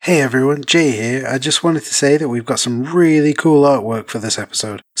Hey everyone, Jay here. I just wanted to say that we've got some really cool artwork for this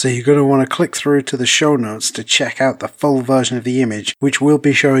episode, so you're going to want to click through to the show notes to check out the full version of the image, which we'll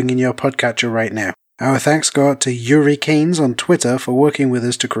be showing in your podcatcher right now. Our thanks go out to Yuri Keynes on Twitter for working with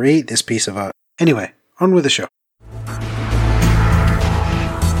us to create this piece of art. Anyway, on with the show.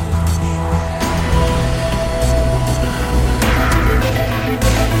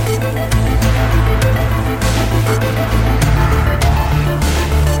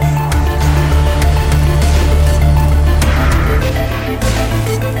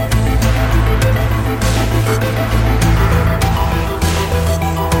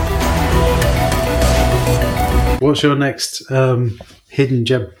 What's your next hidden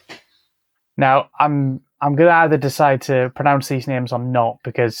gem? Now, I'm going to either decide to pronounce these names or not,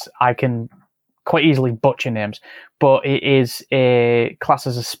 because I can quite easily butcher names, but it is a class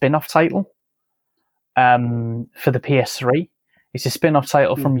as a spin-off title for the PS3. It's a spin-off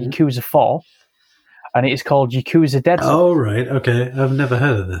title from Yakuza 4, and it is called Yakuza Dead Cells. Oh, right, okay. I've never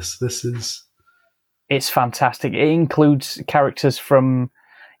heard of this. It's fantastic. It includes characters from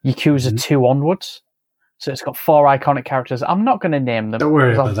Yakuza 2 onwards. So it's got 4 iconic characters. I'm not going to name them. Don't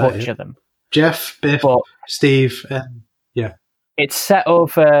worry about I'll that. Butcher them. Jeff, Biff, Steve, and yeah. It's set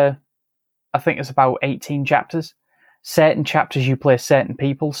over, I think it's about 18 chapters. Certain chapters you play certain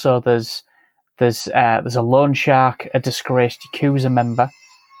people. So there's a loan shark, a disgraced Yakuza member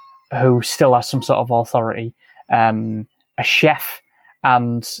who still has some sort of authority, a chef,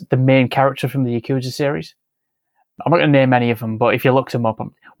 and the main character from the Yakuza series. I'm not going to name any of them, but if you looked them up,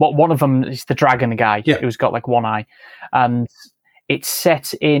 one of them is the dragon guy who's got like one eye, and it's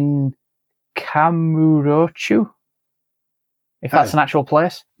set in Kamurocho, if that's an actual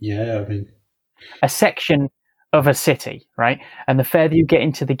place. Yeah, I mean, a section of a city, right? And the further you get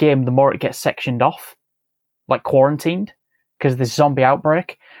into the game, the more it gets sectioned off, like quarantined, because there's zombie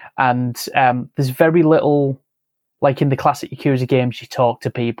outbreak, and there's very little. Like in the classic Yakuza games, you talk to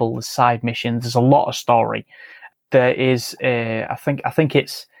people, there's side missions, there's a lot of story. There is I think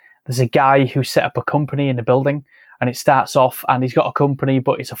there's a guy who set up a company in a building, and it starts off and he's got a company,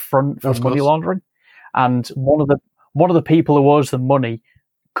 but it's a front for money laundering. And one of the people who owes them money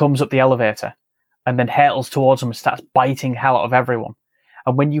comes up the elevator and then hurtles towards him and starts biting hell out of everyone.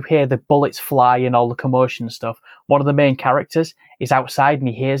 And when you hear the bullets fly and all the commotion and stuff, one of the main characters is outside and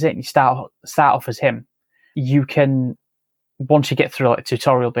he hears it, and you start off as him. You can, once you get through like a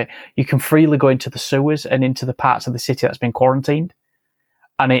tutorial bit, you can freely go into the sewers and into the parts of the city that's been quarantined.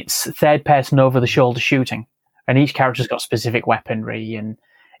 And it's third person over the shoulder shooting. And each character's got specific weaponry, and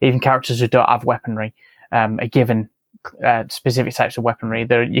even characters who don't have weaponry are given specific types of weaponry.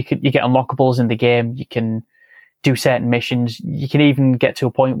 You get unlockables in the game. You can do certain missions. You can even get to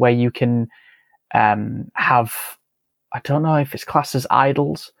a point where you can have, I don't know if it's classed as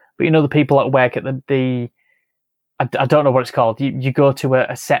idols, but you know the people that work at the I don't know what it's called. You go to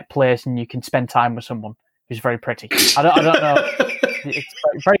a set place and you can spend time with someone who's very pretty. I don't know.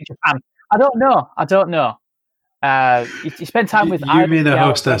 It's very Japan. I don't know. You spend time with. You mean a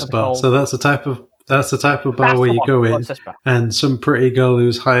hostess bar? So that's the type of bar where you go in, and some pretty girl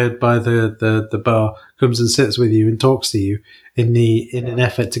who's hired by the bar comes and sits with you and talks to you in an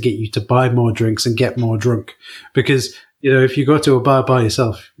effort to get you to buy more drinks and get more drunk. Because if you go to a bar by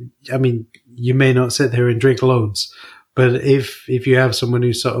yourself, I mean, you may not sit there and drink loads, but if you have someone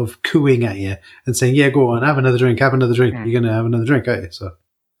who's sort of cooing at you and saying, "Yeah, go on, have another drink," you're going to have another drink, aren't you? So.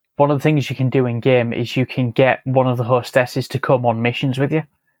 One of the things you can do in game is you can get one of the hostesses to come on missions with you,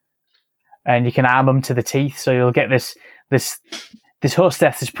 and you can arm them to the teeth. So you'll get this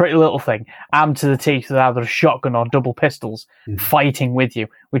hostess, this pretty little thing, armed to the teeth with either a shotgun or double pistols, fighting with you,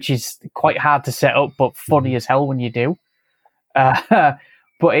 which is quite hard to set up, but funny as hell when you do. But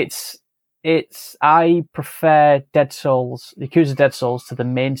I prefer Yakuza Dead Souls to the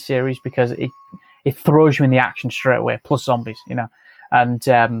main series because it throws you in the action straight away, plus zombies, and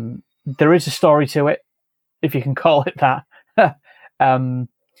there is a story to it, if you can call it that. And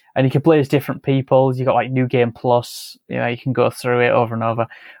you can play as different people. You got like New Game Plus, you can go through it over and over.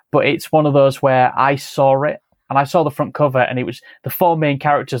 But it's one of those where I saw it, and I saw the front cover, and it was the 4 main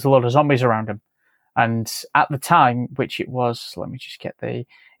characters, a lot of zombies around them. And at the time, which it was, it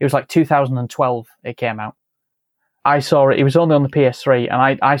was like 2012 it came out. I saw it was only on the PS3,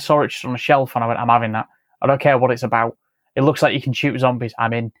 and I saw it just on a shelf, and I went, I'm having that. I don't care what it's about. It looks like you can shoot zombies.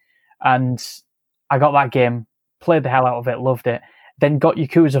 I'm in. And I got that game, played the hell out of it, loved it. Then got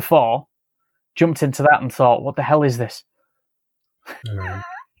Yakuza 4, jumped into that and thought, what the hell is this?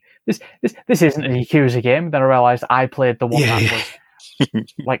 This isn't a Yakuza game. Then I realised I played the one that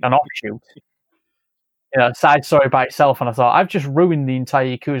was like an offshoot. side story by itself, and I thought I've just ruined the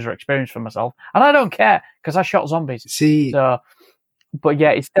entire Yakuza experience for myself, and I don't care because I shot zombies. But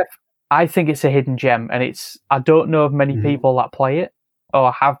yeah, I think it's a hidden gem, and I don't know of many people that play it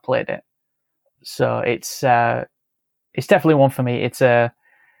or have played it, so it's definitely one for me. It's a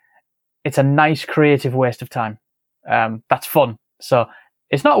nice creative waste of time. That's fun, so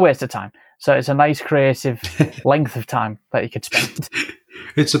it's not a waste of time. So it's a nice creative length of time that you could spend.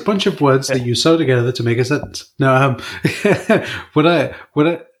 It's a bunch of words that you sew together to make a sentence. No,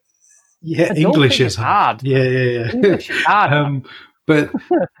 English is hard. Yeah. English is hard. But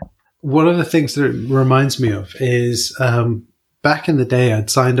one of the things that it reminds me of is back in the day, I'd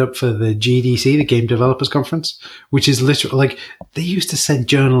signed up for the GDC, the Game Developers Conference, which is literally like they used to send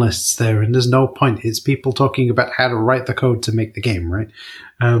journalists there, and there's no point. It's people talking about how to write the code to make the game, right?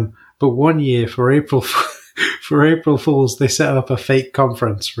 But one year for April Fools, they set up a fake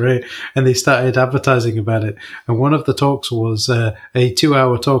conference, right? And they started advertising about it. And one of the talks was a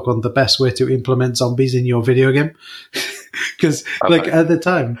 2-hour talk on the best way to implement zombies in your video game. Because, at the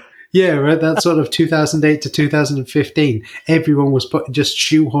time, yeah, right, that sort of 2008 to 2015, everyone was just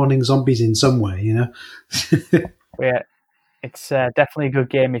shoehorning zombies in somewhere, Yeah, it's definitely a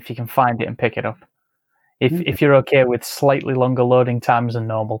good game if you can find it and pick it up. If you're okay with slightly longer loading times than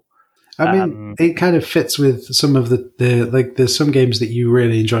normal. I mean, it kind of fits with some of there's some games that you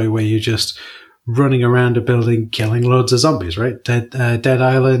really enjoy where you're just running around a building killing loads of zombies, right? Dead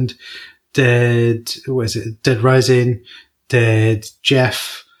Island, Dead Rising, Dead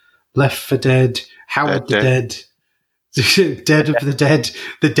Jeff, Left 4 Dead, Howard the Dead, Dead of the Dead,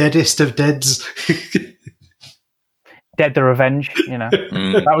 the deadest of deads. Dead the Revenge,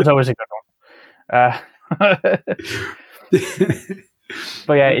 that was always a good one.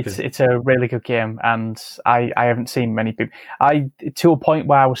 But yeah, it's a really good game, and I haven't seen many people. To a point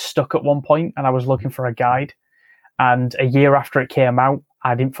where I was stuck at one point, and I was looking for a guide, and a year after it came out,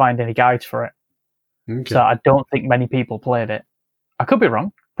 I didn't find any guides for it. Okay. So I don't think many people played it. I could be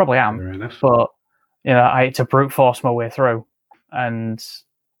wrong, probably am, but I had to brute force my way through, and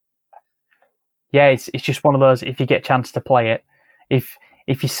yeah, it's just one of those. If you get a chance to play it, if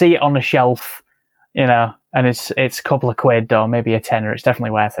you see it on a shelf, and it's a couple of quid or maybe a tenner, it's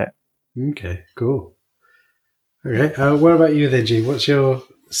definitely worth it. Okay, cool. Okay, what about you then, G? What's your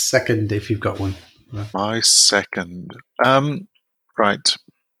second, if you've got one? My second. Right.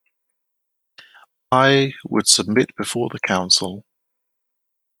 I would submit before the council.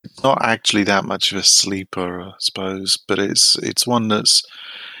 It's not actually that much of a sleeper, I suppose, but it's one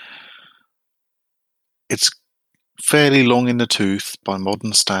it's fairly long in the tooth by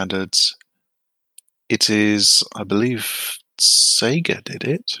modern standards. It is, I believe, Sega did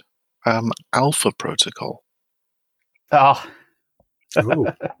it. Alpha Protocol. Oh.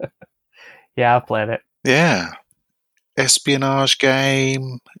 Yeah, I played it. Yeah. Espionage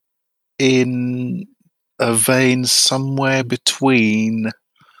game in a vein somewhere between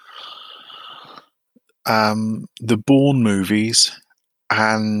the Bourne movies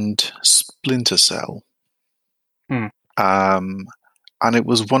and Splinter Cell. And it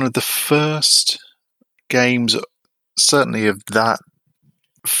was one of the first games, certainly of that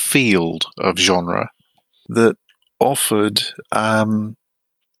field of genre, that offered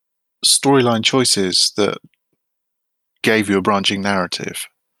storyline choices that gave you a branching narrative.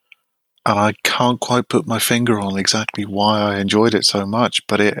 And I can't quite put my finger on exactly why I enjoyed it so much,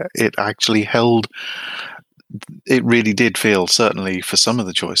 but it actually held. It really did feel, certainly for some of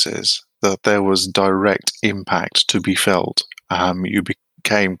the choices, that there was direct impact to be felt. You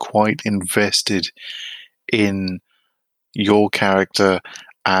became quite invested in your character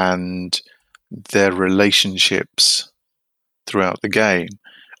and their relationships throughout the game,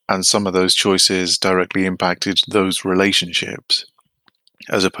 and some of those choices directly impacted those relationships,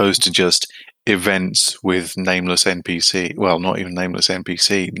 as opposed to just events with nameless NPC. Well, not even nameless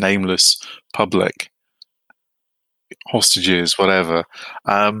NPC, nameless public hostages, whatever.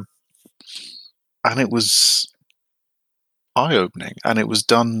 And it was eye-opening, and it was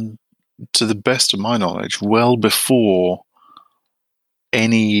done, to the best of my knowledge, well before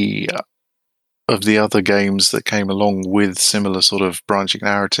any of the other games that came along with similar sort of branching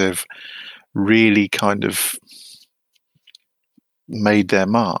narrative really kind of made their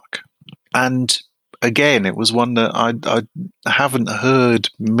mark. And again, it was one that I haven't heard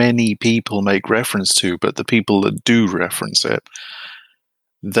many people make reference to, but the people that do reference it,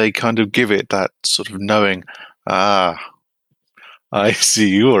 they kind of give it that sort of knowing, I see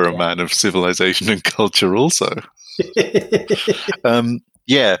you're a man of civilization and culture also.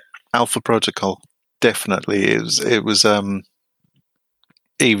 Yeah, Alpha Protocol, definitely. It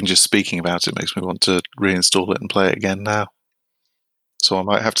even just speaking about it makes me want to reinstall it and play it again now. So I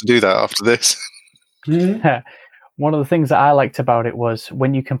might have to do that after this. One of the things that I liked about it was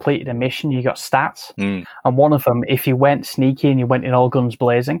when you completed a mission, you got stats. And one of them, if you went sneaky and you went in all guns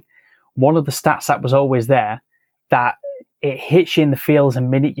blazing, one of the stats that was always there, that it hits you in the feels the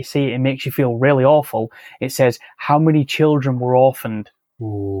minute you see it, it makes you feel really awful. It says, how many children were orphaned?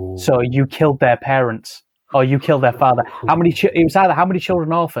 Ooh. So you killed their parents, or you killed their father. It was either how many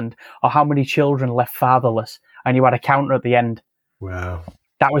children orphaned, or how many children left fatherless. And you had a counter at the end. Wow.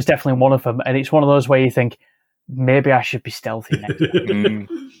 That was definitely one of them. And it's one of those where you think, maybe I should be stealthy next time.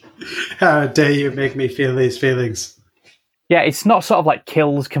 How dare you make me feel these feelings? Yeah, it's not sort of like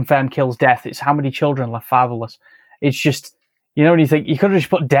confirmed kills, death. It's how many children left fatherless. It's just, when you think, you could have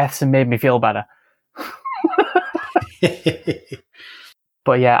just put deaths and made me feel better.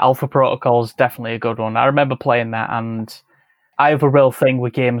 But yeah, Alpha Protocol is definitely a good one. I remember playing that, and I have a real thing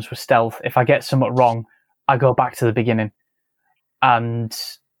with games with stealth. If I get something wrong, I go back to the beginning. And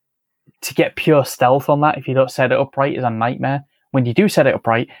to get pure stealth on that, if you don't set it up right, is a nightmare. When you do set it up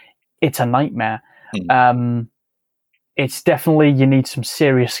right, it's a nightmare. It's definitely, you need some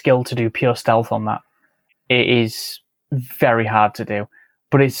serious skill to do pure stealth on that. It is very hard to do,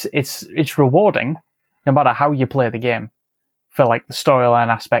 but it's rewarding no matter how you play the game, for like the storyline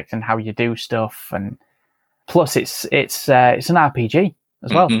aspect and how you do stuff, and plus it's an RPG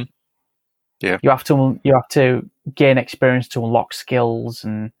as well. Yeah, you have to gain experience to unlock skills,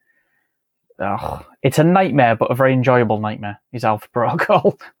 and it's a nightmare, but a very enjoyable nightmare. Is Alpha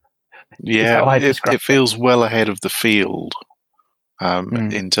Protocol? Yeah, it feels well ahead of the field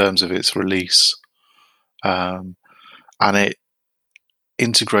in terms of its release, and it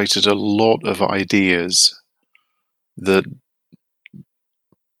integrated a lot of ideas that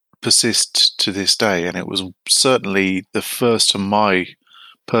persist to this day, and it was certainly the first to my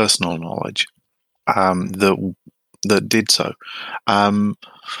personal knowledge that did so. I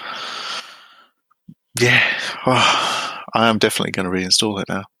am definitely going to reinstall it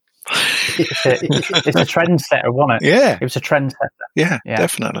now. It's a trendsetter, wasn't it? Yeah, it was a trendsetter. Yeah,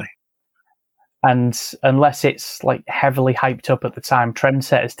 definitely. And unless it's like heavily hyped up at the time,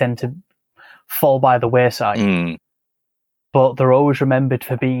 trendsetters tend to fall by the wayside. But they're always remembered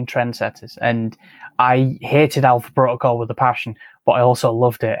for being trendsetters. And I hated Alpha Protocol with a passion, but I also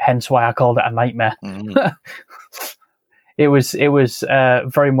loved it. Hence why I called it a nightmare. It was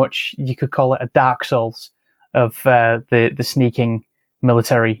very much, you could call it a Dark Souls of the sneaking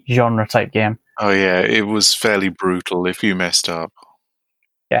military genre type game. Oh yeah, it was fairly brutal if you messed up.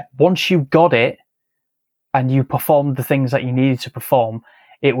 Yeah, once you got it and you performed the things that you needed to perform,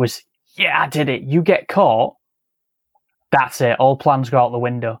 it was, I did it. You get caught, that's it. All plans go out the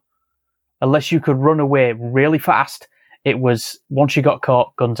window. Unless you could run away really fast, it was, once you got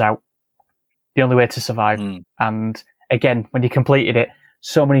caught, guns out. The only way to survive. And again, when you completed it,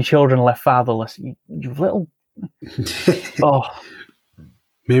 so many children left fatherless. You little...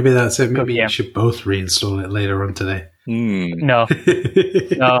 Maybe that's it. Maybe you should both reinstall it later on today. No.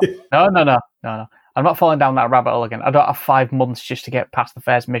 I'm not falling down that rabbit hole again. I don't have 5 months just to get past the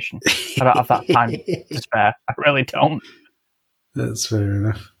first mission. I don't have that time to spare. I really don't. That's fair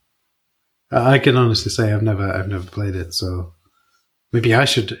enough. I can honestly say I've never played it, so maybe I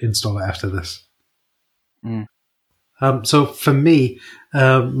should install it after this. So for me,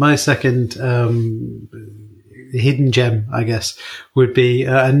 my second hidden gem, I guess, would be,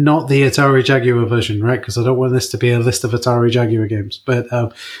 and not the Atari Jaguar version, right? Because I don't want this to be a list of Atari Jaguar games, but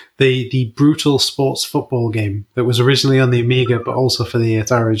the Brutal Sports Football game that was originally on the Amiga, but also for the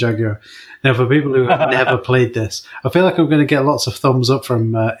Atari Jaguar. Now, for people who have never played this, I feel like I'm going to get lots of thumbs up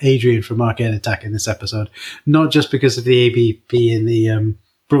from Adrian from Arcade Attack in this episode, not just because of the ABP and the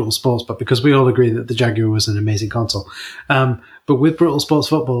Brutal Sports, but because we all agree that the Jaguar was an amazing console. But with Brutal Sports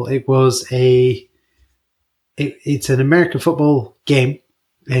Football, it was it's an American football game,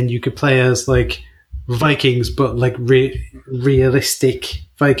 and you could play as like Vikings, but like realistic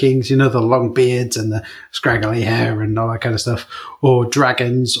Vikings, the long beards and the scraggly hair and all that kind of stuff, or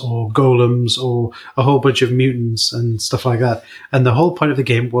dragons or golems or a whole bunch of mutants and stuff like that. And the whole point of the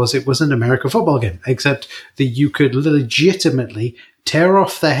game was it was an American football game, except that you could legitimately tear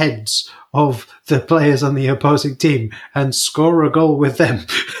off the heads of the players on the opposing team and score a goal with them.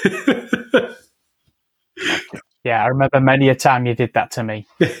 Yeah, I remember many a time you did that to me.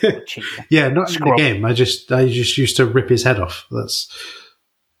 Yeah, not in the game. I just used to rip his head off. That's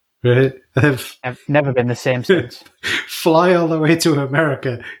right. I've never been the same since. Fly all the way to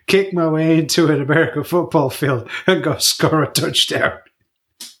America, kick my way into an American football field, and go score a touchdown.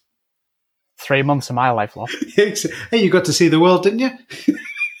 3 months of my life lost. Hey, you got to see the world, didn't you?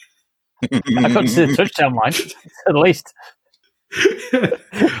 I got to see the touchdown line, at least.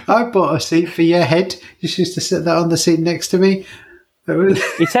 I bought a seat for your head. You used to sit there on the seat next to me.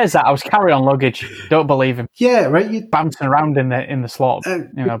 He says that I was carry-on luggage. Don't believe him. Yeah, right. You're bouncing around in the slot.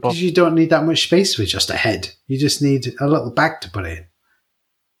 Because you don't need that much space with just a head. You just need a little bag to put it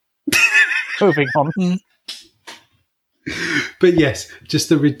in. Moving on. But yes, just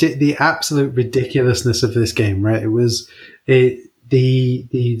the absolute ridiculousness of this game, right? It was the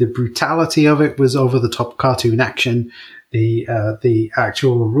brutality of it was over the top cartoon action. The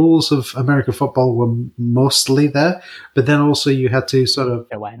actual rules of American football were mostly there, but then also you had to sort of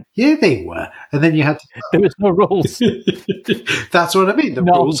they were, and then you had to, there was no rules. That's what I mean. The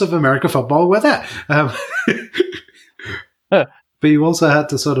rules of American football were there, but you also had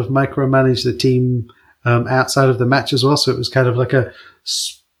to sort of micromanage the team outside of the match as well. So it was kind of like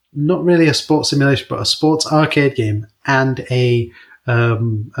not really a sports simulation, but a sports arcade game and a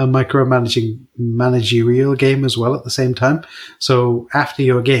managerial game as well at the same time. So after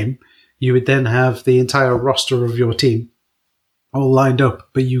your game, you would then have the entire roster of your team all lined up,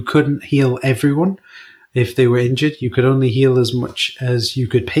 but you couldn't heal everyone if they were injured. You could only heal as much as you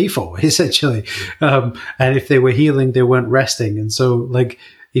could pay for, essentially. And if they were healing, they weren't resting. And so, like,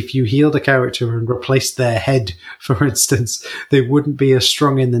 if you healed a character and replaced their head, for instance, they wouldn't be as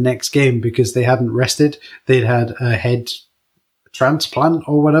strong in the next game because they hadn't rested. They'd had a head transplant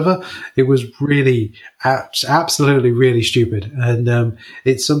or whatever. It was really absolutely really stupid, and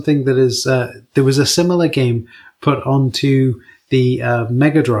it's something that is there was a similar game put onto the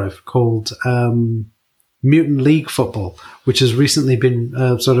Mega Drive called Mutant League Football, which has recently been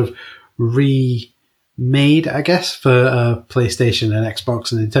sort of remade, I guess, for PlayStation and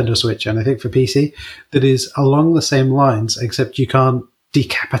Xbox and Nintendo Switch, and I think for PC, that is along the same lines, except you can't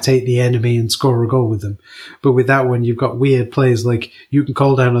decapitate the enemy and score a goal with them. But with that one, you've got weird plays like you can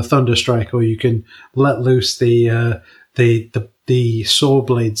call down a thunder strike, or you can let loose the saw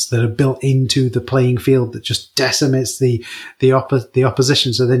blades that are built into the playing field that just decimates the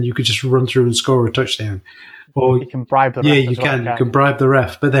opposition. So then you could just run through and score a touchdown. Or you can bribe the ref. Yeah, you can. You can bribe the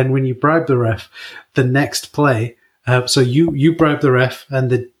ref. But then when you bribe the ref, the next play. So you bribe the ref,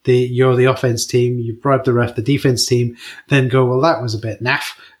 and you're the offense team. You bribe the ref, the defense team. Then go, well, that was a bit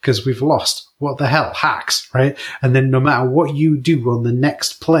naff because we've lost. What the hell, hacks, right? And then no matter what you do on the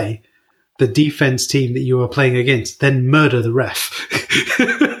next play, the defense team that you are playing against then murder the ref.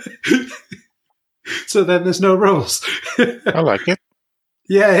 So then there's no rules. I like it.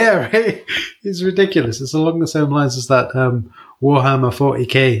 Yeah, right. It's ridiculous. It's along the same lines as that Warhammer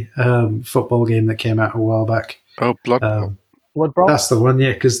 40k football game that came out a while back. Oh, Blood Bowl. Blood Bowl? That's the one,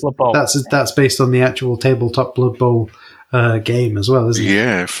 yeah, because that's based on the actual tabletop Blood Bowl game as well, isn't it?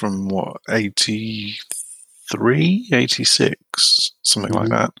 Yeah, from what, 83, 86, something like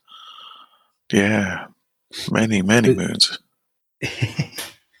that. Yeah, many moons.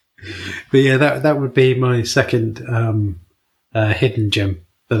 But yeah, that would be my second hidden gem.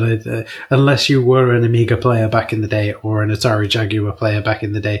 That unless you were an Amiga player back in the day or an Atari Jaguar player back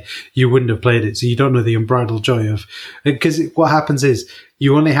in the day, you wouldn't have played it. So you don't know the unbridled joy of, because what happens is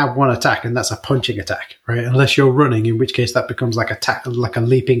you only have one attack, and that's a punching attack, right? Unless you're running, in which case that becomes like a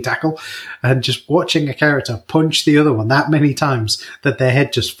leaping tackle. And just watching a character punch the other one that many times that their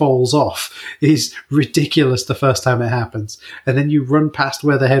head just falls off is ridiculous the first time it happens. And then you run past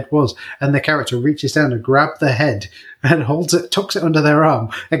where the head was, and the character reaches down to grab the head and tucks it under their arm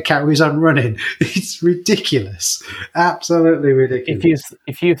and carries on running. It's ridiculous. Absolutely ridiculous.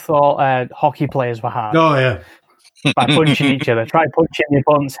 If you thought hockey players were hard. Oh, yeah. By punching each other. Try punching the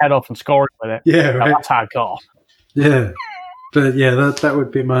opponent's head off and scoring with it. Yeah, right. That's hardcore. Yeah. But yeah, that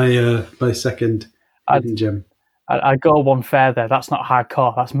would be my my second hidden gem. I'd go one further. That's not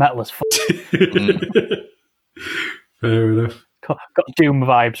hardcore. That's metal as fuck. Fair enough. Got Doom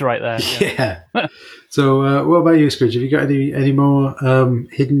vibes right there. Yeah. So, what about you, Scrooge? Have you got any more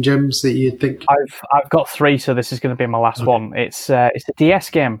hidden gems that you think? I've got 3, so this is going to be my last one. It's a DS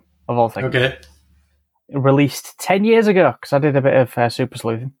game of all things. Okay. Released 10 years ago, because I did a bit of Super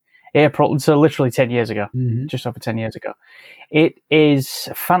Sleuthing. April, so literally 10 years ago, just over 10 years ago. It is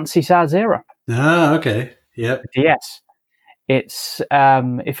Phantasy Star Zero. Ah, okay. Yep. DS. It's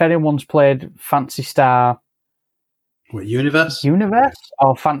if anyone's played Phantasy Star. What, Universe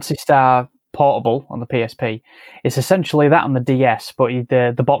or Phantasy Star Portable on the PSP. It's essentially that on the DS, but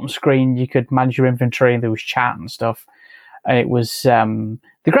the bottom screen you could manage your inventory and there was chat and stuff. And it was the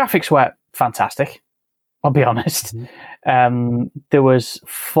graphics were fantastic. I'll be honest. There was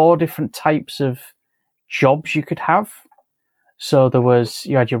 4 different types of jobs you could have. So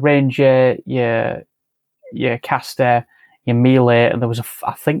you had your ranger, your caster, your Melee, and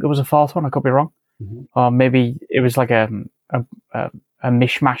I think there was a fourth one. I could be wrong, or maybe it was like a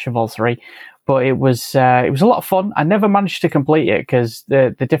mishmash of all three. But it was a lot of fun. I never managed to complete it because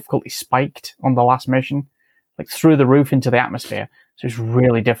the difficulty spiked on the last mission, like through the roof into the atmosphere. So it was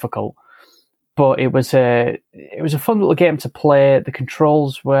really difficult. But it was a fun little game to play. The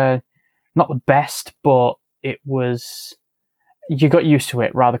controls were not the best, but you got used to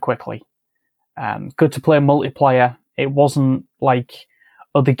it rather quickly. Good to play multiplayer. It wasn't like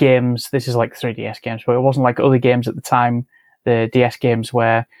other games. This is like 3DS games, but it wasn't like other games at the time, the DS games,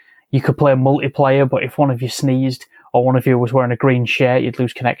 where you could play multiplayer, but if one of you sneezed or one of you was wearing a green shirt, you'd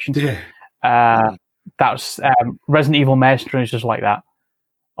lose connection. Yeah. That was Resident Evil Mercenary was just like that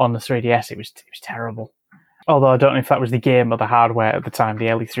on the 3DS. It was terrible. Although I don't know if that was the game or the hardware at the time, the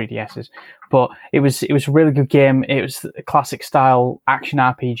early 3DSs. But it was a really good game. It was a classic style action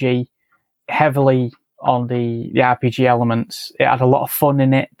RPG, heavily on the RPG elements. It had a lot of fun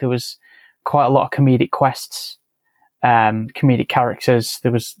in it. There was quite a lot of comedic quests, comedic characters.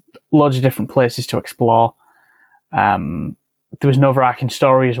 There was loads of different places to explore. There was an overarching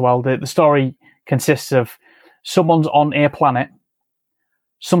story as well. The story consists of someone's on a planet,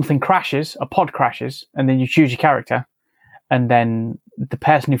 something crashes, a pod crashes, and then you choose your character, and then the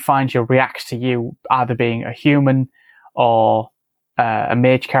person who finds you reacts to you either being a human or a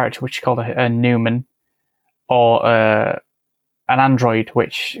mage character, which is called a Newman, or an android,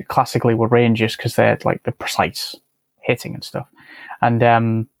 which classically were rangers because they're like the precise hitting and stuff.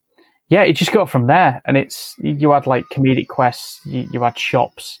 And it just got from there. And you had like comedic quests, you had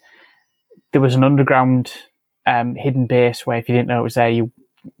shops. There was an underground hidden base where if you didn't know it was there, you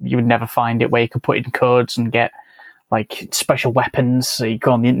would never find it, where you could put in codes and get like special weapons. So you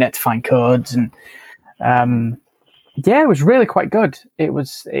go on the internet to find codes, and it was really quite good. It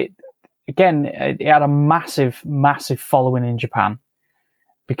had a massive, massive following in Japan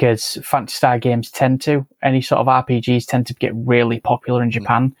because Phantasy Star games any sort of RPGs tend to get really popular in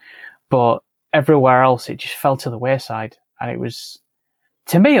Japan, but everywhere else it just fell to the wayside. And it was,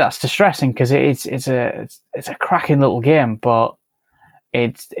 to me, that's distressing because it's a cracking little game, but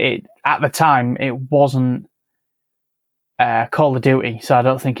it at the time it wasn't Call of Duty, so I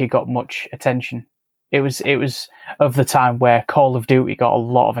don't think it got much attention. It was of the time where Call of Duty got a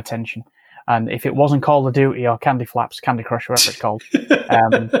lot of attention, and if it wasn't Call of Duty or Candy Crush, whatever it's called,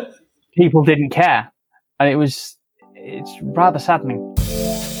 people didn't care, and it's rather saddening.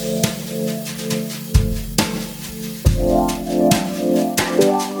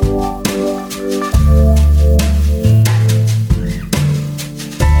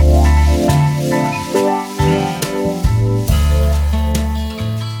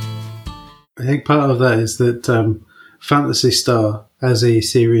 I think part of that is that Phantasy Star, as a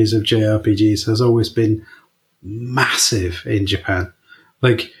series of JRPGs, has always been massive in Japan.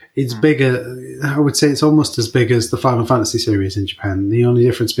 Like, it's bigger, I would say it's almost as big as the Final Fantasy series in Japan. The only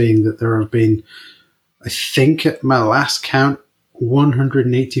difference being that there have been, I think at my last count,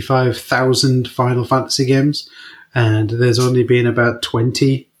 185,000 Final Fantasy games, and there's only been about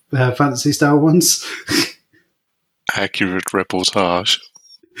 20 Phantasy Star ones. Accurate reportage.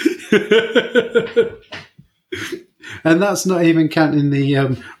 And that's not even counting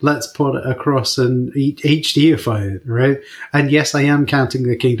the let's put it across and HDify it, right? And yes, I am counting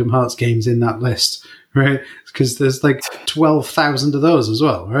the Kingdom Hearts games in that list, right? Because there's like 12,000 of those as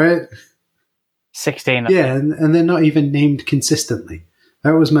well, right? 16. Yeah, and they're not even named consistently.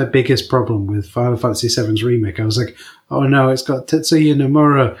 That was my biggest problem with Final Fantasy VII's remake. I was like, oh no, it's got Tetsuya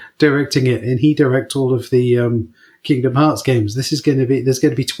Nomura directing it, and he directs all of the Kingdom Hearts games. There's going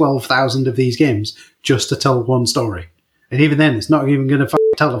to be 12,000 of these games just to tell one story. And even then, it's not even going to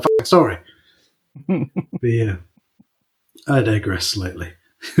tell a story. But yeah, I digress slightly.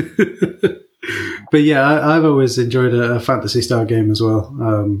 But yeah, I've always enjoyed a Phantasy Star game as well.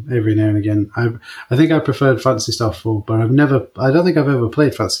 Every now and again, I think I preferred Phantasy Star 4, but I don't think I've ever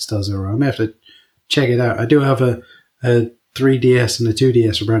played Phantasy Star 0. I may have to check it out. I do have a 3DS and a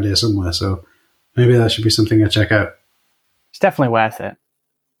 2DS around here somewhere, so maybe that should be something I check out. It's definitely worth it.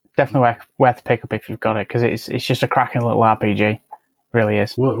 Definitely worth to pick up if you've got it, because it's just a cracking little RPG. It really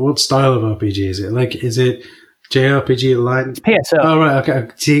is. What style of RPG is it? Like, is it JRPG line? It's PSO. Oh, right.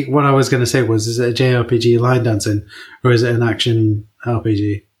 Okay. See, what I was going to say was, is it a JRPG line dancing, or is it an action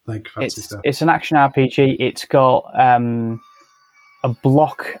RPG like Phantasy Star? It's an action RPG. It's got a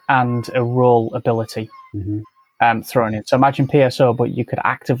block and a roll ability thrown in. So imagine PSO, but you could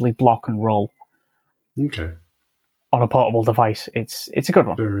actively block and roll. Okay. On a portable device. It's a good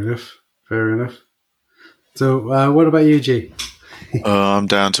one. Fair enough. So, what about you, G? I'm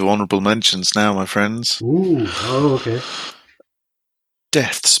down to honourable mentions now, my friends. Ooh, okay.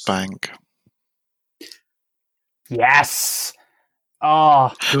 Deathspank. Yes.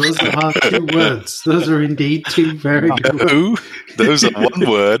 Oh, those are 2 words. Those are indeed 2 very good words. No, those are 1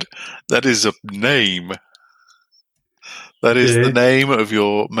 word. That is a name. That is the name of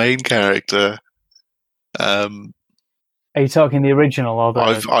your main character. Are you talking the original or the?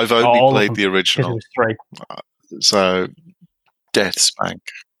 I've only played the original. Because it was 3. So, Deathspank.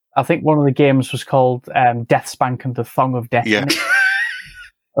 I think one of the games was called Deathspank and the Thong of Destiny. Yeah.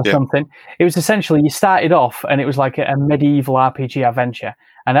 Or something. It was essentially, you started off and it was like a medieval RPG adventure.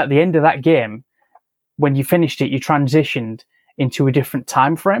 And at the end of that game, when you finished it, you transitioned into a different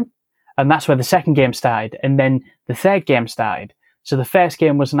time frame. And that's where the second game started. And then the third game started. So the first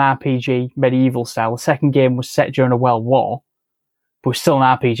game was an RPG, medieval style. The second game was set during a World War, but was still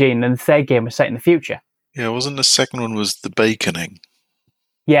an RPG. And then the third game was set in the future. Yeah, wasn't the second one was the Baconing?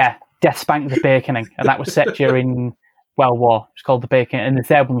 Yeah, Deathspank the Baconing. And that was set during World War. It's called the Bacon. And the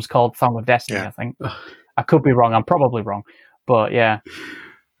third one was called Thong of Destiny, I think. I could be wrong. I'm probably wrong. But yeah.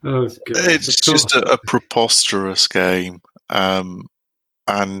 Oh, it's just a preposterous game. And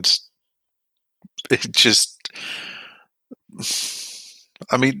it just...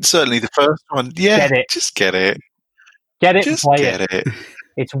 I mean, certainly the first one, just get it. Get it just and play get it.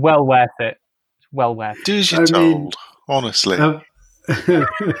 It's well worth it. It's well worth it. Do as you're told, honestly.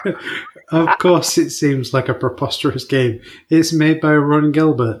 Of course, it seems like a preposterous game. It's made by Ron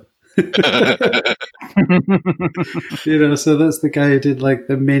Gilbert. So that's the guy who did like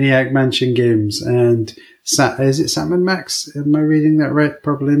the Maniac Mansion games and is it Sam & Max? Am I reading that right?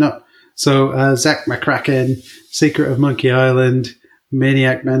 Probably not. So Zach McCracken, Secret of Monkey Island,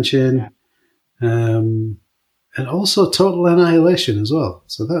 Maniac Mansion, and also Total Annihilation as well.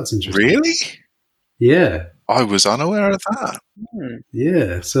 So that's interesting. Really? Yeah. I was unaware of that.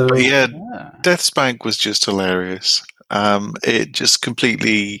 Yeah. So Deathspank was just hilarious. It just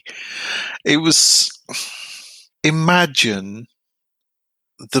completely... It was... Imagine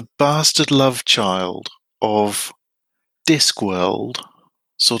the bastard love child of Discworld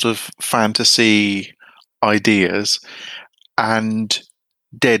sort of fantasy ideas and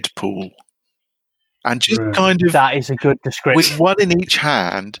Deadpool. And just kind of... That is a good description. With one in each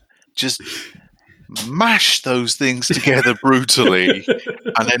hand, just mash those things together brutally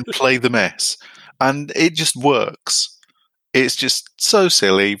and then play the mess. And it just works. It's just so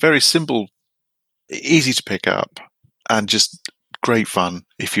silly, very simple, easy to pick up, and just great fun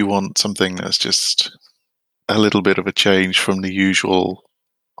if you want something that's just a little bit of a change from the usual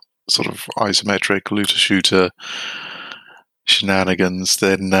sort of isometric looter-shooter shenanigans,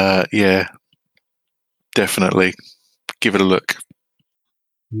 then definitely give it a look.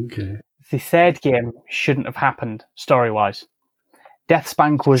 Okay. The third game shouldn't have happened story-wise.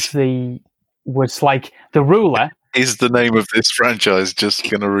 Deathspank was like the ruler. Is the name of this franchise just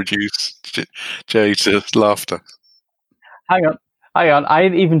going to reduce Jay to laughter? Hang on. I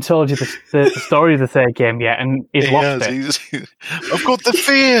ain't even told you the story of the third game yet, and he's lost it. I've got the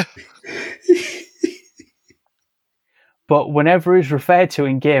fear. But whenever he's referred to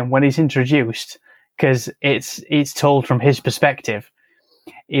in game, when he's introduced, because it's told from his perspective,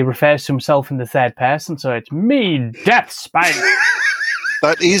 he refers to himself in the third person, so it's me, Deathspank.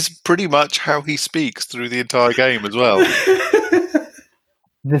 That is pretty much how he speaks through the entire game as well.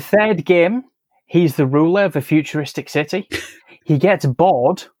 The third game, he's the ruler of a futuristic city. He gets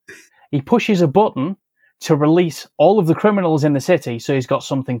bored. He pushes a button to release all of the criminals in the city, so he's got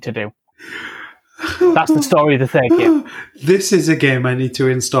something to do. That's the story of the third game. This is a game I need to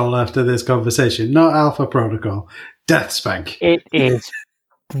install after this conversation, not Alpha Protocol. Deathspank. It is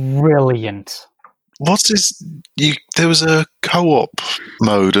brilliant. What's this? There was a co-op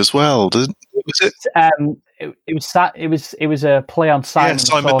mode as well. Was it? It was a play on Simon,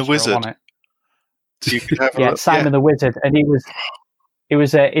 Simon the Wizard. On it. You could have Simon the Wizard, and it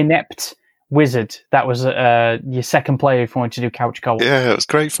was an inept wizard that was your second player if you wanted to do couch co-op. Yeah, it was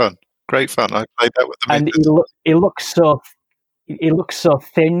great fun. Great fun. I played that with the and he looked so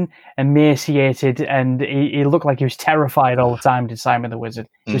thin, emaciated, and he looked like he was terrified all the time. Did Simon the Wizard?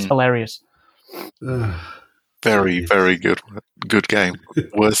 It was hilarious. Very, very good game.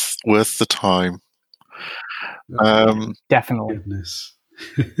 worth the time. Definitely. Goodness.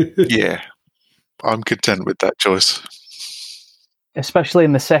 Yeah, I'm content with that choice. Especially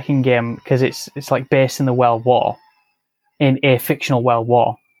in the second game, because it's like based in the World War, in a fictional World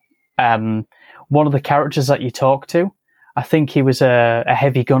War. One of the characters that you talk to, I think he was a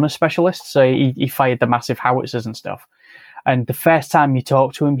heavy gunner specialist, so he fired the massive howitzers and stuff. And the first time you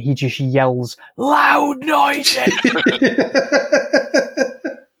talk to him, he just yells, "Loud noises!"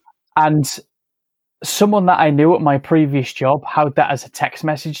 And someone that I knew at my previous job had that as a text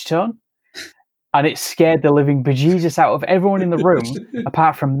message tone, and it scared the living bejesus out of everyone in the room,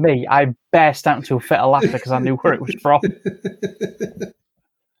 apart from me. I burst out into a fit of laughter because I knew where it was from.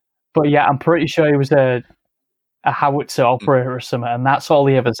 But yeah, I'm pretty sure he was a howitzer operator or something, and that's all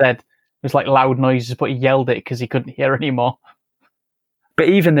he ever said. It was like loud noises, but he yelled it because he couldn't hear anymore. But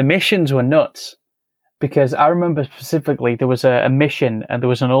even the missions were nuts, because I remember specifically there was a mission, and there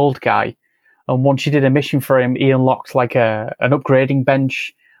was an old guy, and once you did a mission for him, he unlocked like an upgrading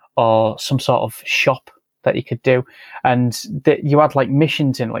bench or some sort of shop that you could do, and you had like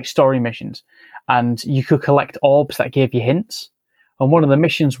missions in, like story missions, and you could collect orbs that gave you hints. And one of the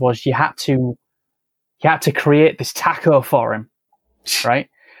missions was you had to create this taco for him, right?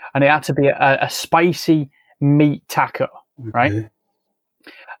 And it had to be a spicy meat taco, right? Okay.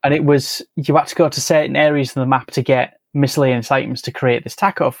 And it was, you had to go to certain areas of the map to get miscellaneous items to create this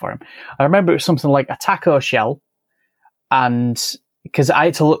taco for him. I remember it was something like a taco shell, and because I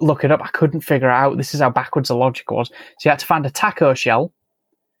had to look it up, I couldn't figure it out. This is how backwards the logic was. So you had to find a taco shell,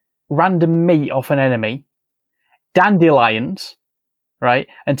 random meat off an enemy, dandelions, right?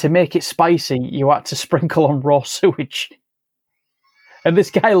 And to make it spicy, you had to sprinkle on raw sewage. And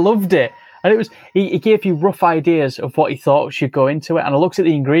this guy loved it. And it was, he gave you rough ideas of what he thought should go into it. And I looked at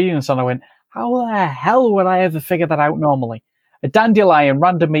the ingredients and I went, how the hell would I ever figure that out normally? A dandelion,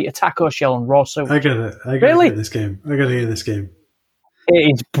 random meat, a taco shell, and raw sewage. I get it. I gotta hear this game.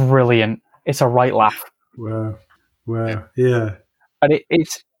 It is brilliant. It's a right laugh. Wow. Yeah. And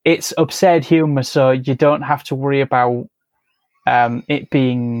it's absurd humour, so you don't have to worry about it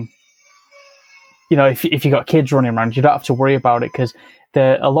being, if you got kids running around, you don't have to worry about it, because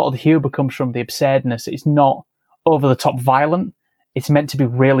a lot of the humour comes from the absurdness. It's not over the top violent. It's meant to be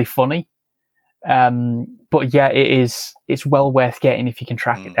really funny. But yeah, it's well worth getting if you can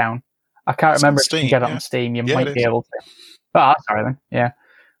track it down. I can't remember if you can get it on Steam. You might be able to. Oh, sorry then. Yeah.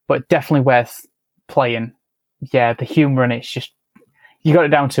 But definitely worth playing. Yeah, the humour in it's just, you got it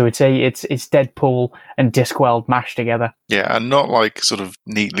down to a T. It's Deadpool and Discworld mashed together. Yeah, and not like sort of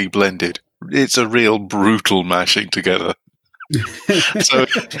neatly blended. It's a real brutal mashing together. So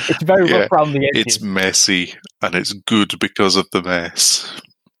it's very rough around the edges. It's messy, and it's good because of the mess.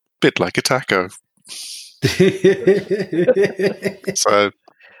 Bit like a taco. So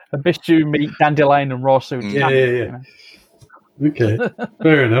a bistue meat, dandelion, and raw sewage. Yeah. Okay,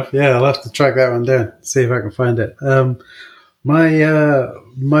 fair enough. Yeah, I'll have to track that one down. See if I can find it.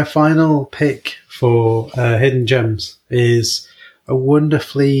 My final pick for Hidden Gems is a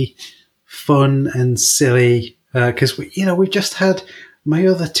wonderfully fun and silly, because we've just had, my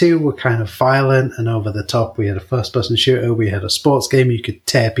other two were kind of violent and over the top. We had a first-person shooter, we had a sports game you could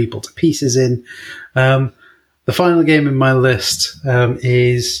tear people to pieces in. The final game in my list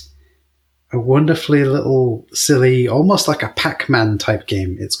is a wonderfully little silly, almost like a Pac-Man type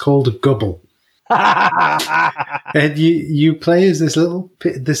game. It's called Gubble. And you play as this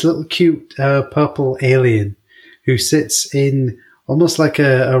little cute purple alien who sits in almost like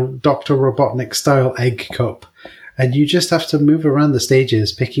a Dr. Robotnik style egg cup, and you just have to move around the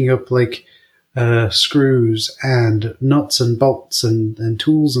stages picking up like screws and nuts and bolts and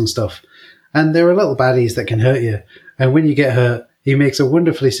tools and stuff. And there are little baddies that can hurt you, and when you get hurt, he makes a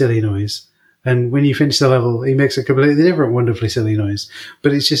wonderfully silly noise. And when you finish the level, he makes a completely different, wonderfully silly noise.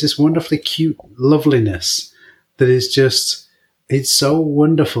 But it's just this wonderfully cute loveliness that is just, it's so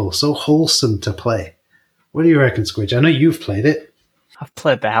wonderful, so wholesome to play. What do you reckon, Squidge? I know you've played it. I've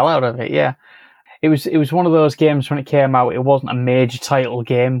played the hell out of it, yeah. It was one of those games when it came out, it wasn't a major title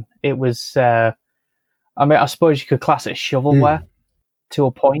game. It was, I suppose you could class it as shovelware to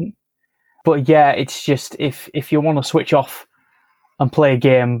a point. But yeah, it's just, if you want to switch off and play a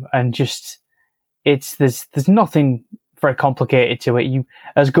game and just, there's nothing very complicated to it. You,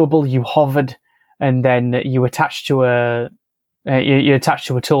 as Gubble, you hovered and then you attached to a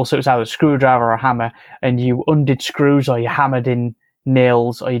tool, so it was either a screwdriver or a hammer, and you undid screws or you hammered in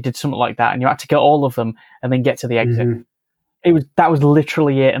nails or you did something like that, and you had to get all of them and then get to the exit. That was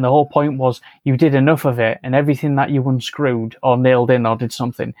literally it, and the whole point was you did enough of it, and everything that you unscrewed or nailed in or did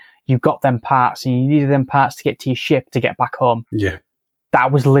something, you got them parts, and you needed them parts to get to your ship to get back home. Yeah.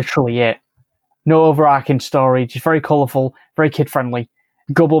 That was literally it. No overarching story, just very colourful, very kid-friendly.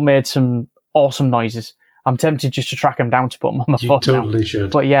 Gubble made some awesome noises. I'm tempted just to track them down to put them on my phone. You totally should.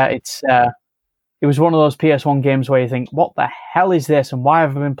 But yeah, it was one of those PS1 games where you think, what the hell is this, and why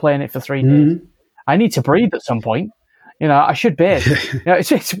have I been playing it for 3 days? I need to breathe at some point. I should bathe.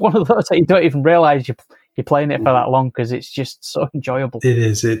 It's one of those that you don't even realise you're playing it for that long, because it's just so enjoyable. It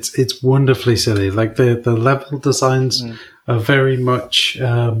is. It's wonderfully silly. Like the level designs are very much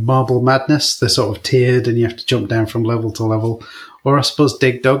Marble Madness. They're sort of tiered, and you have to jump down from level to level. Or I suppose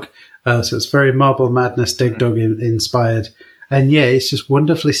Dig Dug. So it's very Marble Madness, Dig Dug inspired. And yeah, it's just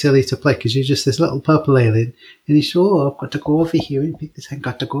wonderfully silly to play because you're just this little purple alien, and you say, "Oh, I've got to go over here and pick this. I've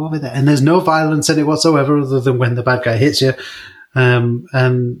got to go over there." And there's no violence in it whatsoever, other than when the bad guy hits you.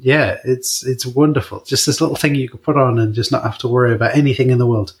 And yeah, it's wonderful. Just this little thing you could put on and just not have to worry about anything in the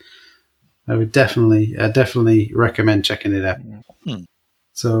world. I would definitely recommend checking it out.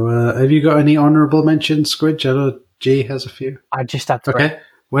 So, have you got any honourable mentions, Squidge? I know G has a few. I just had three. Okay.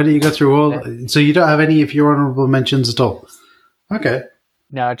 Why don't you go through all? Yeah. So you don't have any of your honourable mentions at all? Okay.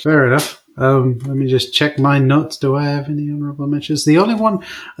 No, fair enough. Let me just check my notes. Do I have any honourable mentions? The only one...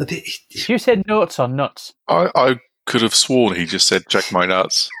 You said notes or nuts? I could have sworn he just said check my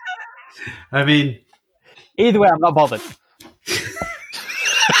nuts. I mean... Either way, I'm not bothered.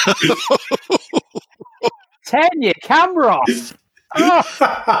 Turn your camera off! Oh.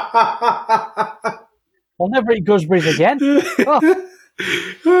 I'll never eat gooseberries again. Oh.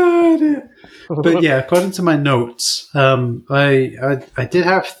 Oh, dear. But yeah, according to my notes, I did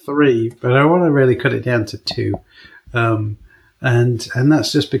have three, but I want to really cut it down to two, and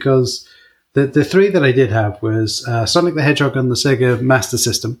that's just because the three that I did have was Sonic the Hedgehog on the Sega Master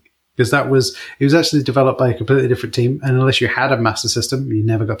System, because it was actually developed by a completely different team, and unless you had a Master System, you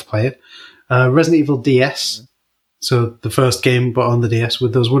never got to play it. Resident Evil DS. So the first game, but on the DS,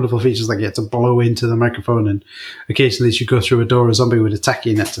 with those wonderful features like you had to blow into the microphone, and occasionally as you go through a door, a zombie would attack you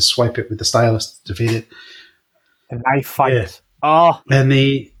and you had to swipe it with the stylus to defeat it. The knife fight. Yeah. Oh. And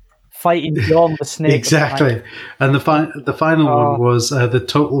the... Fighting John the Snake. Exactly. And the final one was the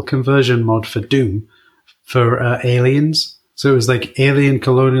Total Conversion mod for Doom for Aliens. So it was like Alien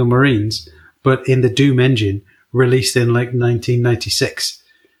Colonial Marines, but in the Doom engine, released in like 1996.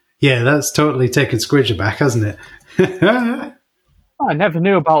 Yeah, that's totally taken Squidger back, hasn't it? I never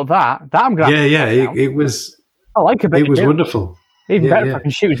knew about that. That I'm glad. Yeah, it was. I like it. It was wonderful. Even better if I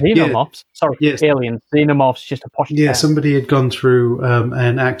can shoot xenomorphs. Sorry, aliens. Xenomorphs, just a posh. Yeah, somebody had gone through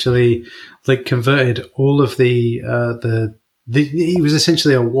and actually like converted all of the. It was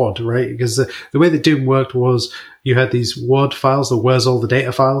essentially a WAD, right? Because the way that Doom worked was you had these WAD files, the where's all the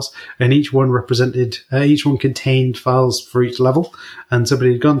data files, and each one contained files for each level. And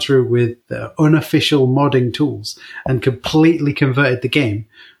somebody had gone through with unofficial modding tools and completely converted the game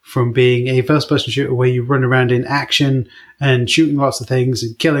from being a first-person shooter where you run around in action and shooting lots of things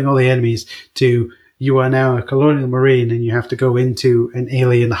and killing all the enemies to you are now a colonial marine and you have to go into an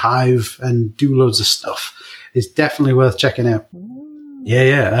alien hive and do loads of stuff. It's definitely worth checking out.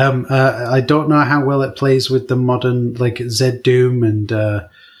 Yeah. I don't know how well it plays with the modern, like Z Doom and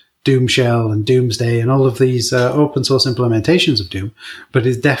Doom Shell and Doomsday and all of these open source implementations of Doom, but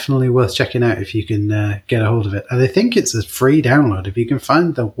it's definitely worth checking out if you can get a hold of it. And I think it's a free download. If you can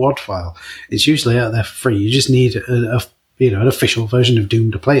find the WAD file, it's usually out there for free. You just need an official version of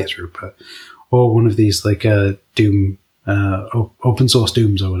Doom to play it through, or one of these like Doom open source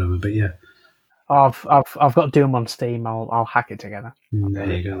Dooms or whatever. But yeah. I've got Doom on Steam. I'll hack it together. There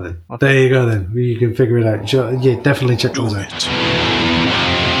you go then. There you go then. You can figure it out. Yeah, definitely check those out.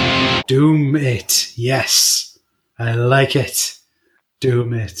 Doom it. Yes, I like it.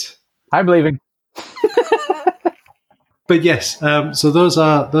 Doom it. I'm leaving. But yes, so those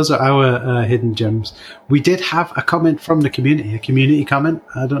are our hidden gems. We did have a comment from the community, a community comment.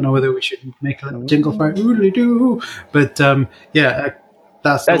 I don't know whether we should make a jingle for it. Oodly-doo. But yeah.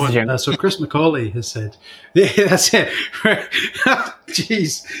 That's the one. So Chris Macaulay has said, yeah, that's it.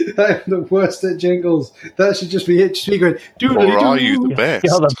 Jeez, I'm the worst at jingles. That should just be it. Just be going, or are you the best?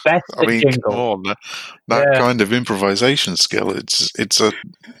 You're the best I mean, jingle. Come on. That kind of improvisation skill, it's a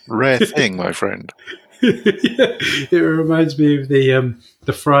rare thing, my friend. It reminds me of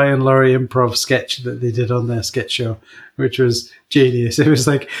the Fry and Laurie improv sketch that they did on their sketch show, which was genius. It was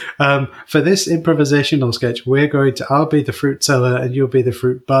like, for this improvisational sketch, I'll be the fruit seller and you'll be the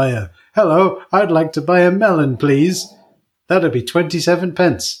fruit buyer. Hello, I'd like to buy a melon, please. That'll be 27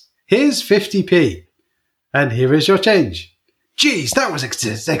 pence. Here's 50p. And here is your change. Geez, that was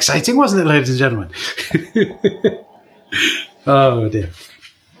exciting, wasn't it, ladies and gentlemen? Oh, dear.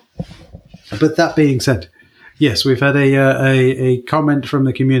 But that being said, yes, we've had a comment from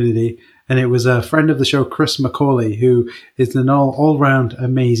the community, and it was a friend of the show, Chris Macaulay, who is an all-round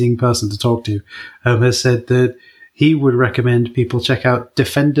amazing person to talk to, has said that he would recommend people check out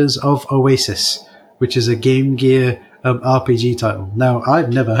Defenders of Oasis, which is a Game Gear RPG title. Now,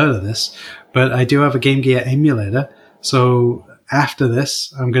 I've never heard of this, but I do have a Game Gear emulator, so after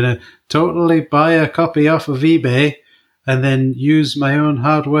this, I'm going to totally buy a copy off of eBay and then use my own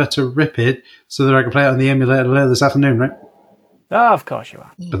hardware to rip it so that I can play it on the emulator later this afternoon, right? Oh, of course you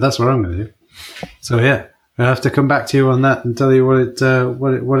are. But that's what I'm going to do. So yeah, I have to come back to you on that and tell you what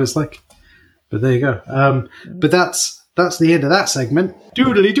it's like. But there you go. But that's the end of that segment.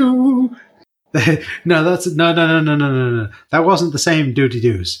 Doodly doo. No. That wasn't the same doody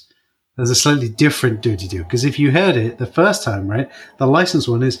doos. There's a slightly different doody doo, because if you heard it the first time, right, the licensed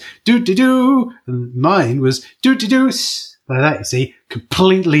one is doody doo, and mine was doody doos. Like that, you see,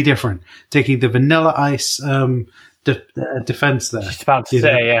 completely different. Taking the Vanilla Ice defense there. Just about to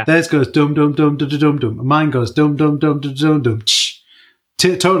say, yeah. Theirs goes dum dum dum dum dum dum. And mine goes dum dum dum dum dum dum.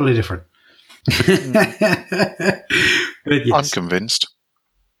 Totally different. But yes. I'm convinced.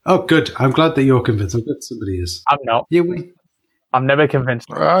 Oh, good. I'm glad that you're convinced. I'm glad somebody is. I'm not. Yeah, I'm never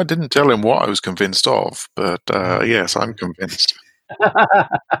convinced. I didn't tell him what I was convinced of, but yes, I'm convinced.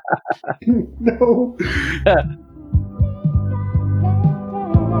 No.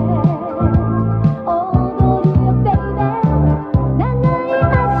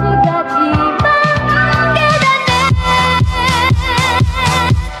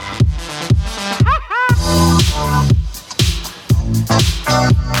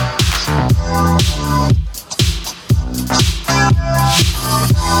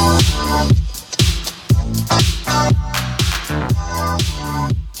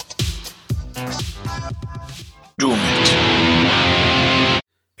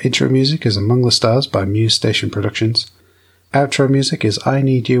 Intro music is Among the Stars by Muse Station Productions. Outro music is I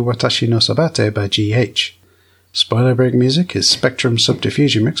Need You Watashi no Sabate by GH. Spoiler break music is Spectrum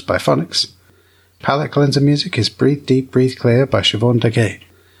Subdiffusion Mix by Phonics. Palette cleanser music is Breathe Deep, Breathe Clear by Siobhan Degay.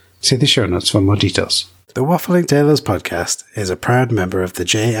 See the show notes for more details. The Waffling Tailors podcast is a proud member of the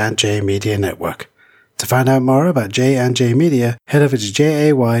J&J Media Network. To find out more about J&J Media, head over to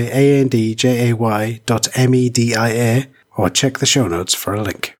jayandjay.media or check the show notes for a link.